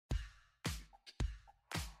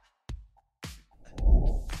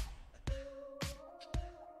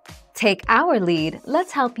Take our lead,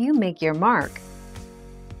 let's help you make your mark.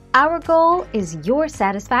 Our goal is your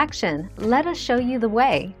satisfaction. Let us show you the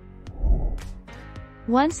way.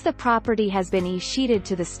 Once the property has been escheated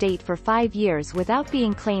to the state for 5 years without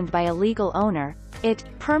being claimed by a legal owner, it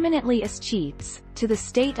permanently escheats to the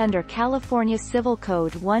state under California Civil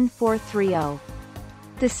Code 1430.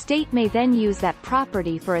 The state may then use that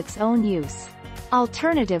property for its own use.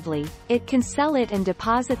 Alternatively, it can sell it and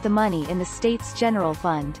deposit the money in the state's general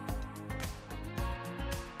fund.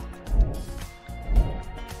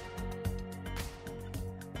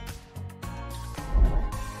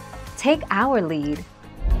 Take our lead.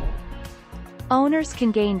 Owners can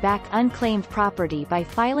gain back unclaimed property by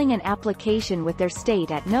filing an application with their state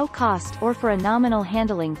at no cost or for a nominal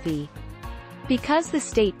handling fee. Because the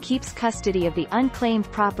state keeps custody of the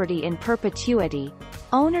unclaimed property in perpetuity,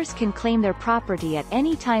 owners can claim their property at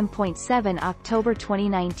any time. 7 October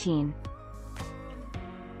 2019.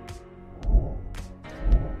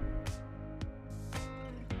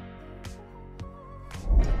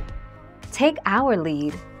 Take our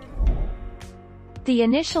lead. The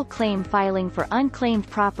initial claim filing for unclaimed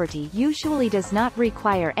property usually does not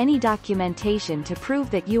require any documentation to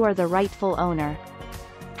prove that you are the rightful owner.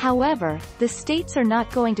 However, the states are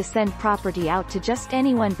not going to send property out to just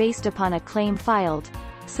anyone based upon a claim filed,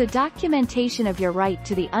 so documentation of your right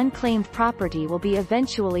to the unclaimed property will be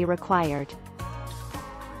eventually required.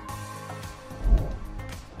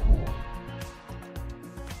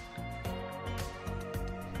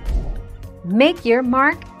 Make your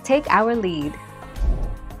mark, take our lead.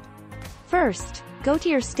 First, go to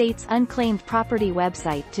your state's unclaimed property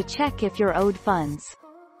website to check if you're owed funds.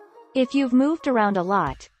 If you've moved around a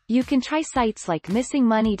lot, you can try sites like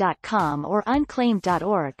missingmoney.com or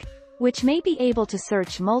unclaimed.org, which may be able to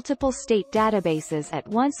search multiple state databases at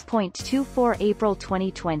once. 24 April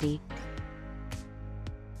 2020.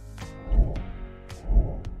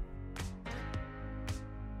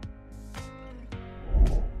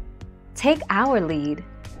 Take our lead.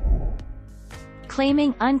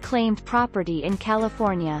 Claiming unclaimed property in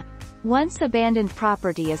California. Once abandoned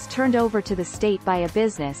property is turned over to the state by a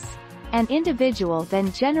business, an individual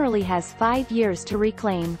then generally has 5 years to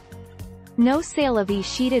reclaim. No sale of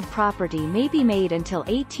escheated property may be made until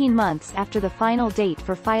 18 months after the final date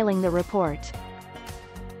for filing the report.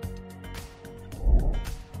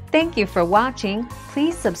 Thank you for watching.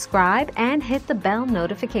 Please subscribe and hit the bell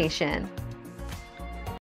notification.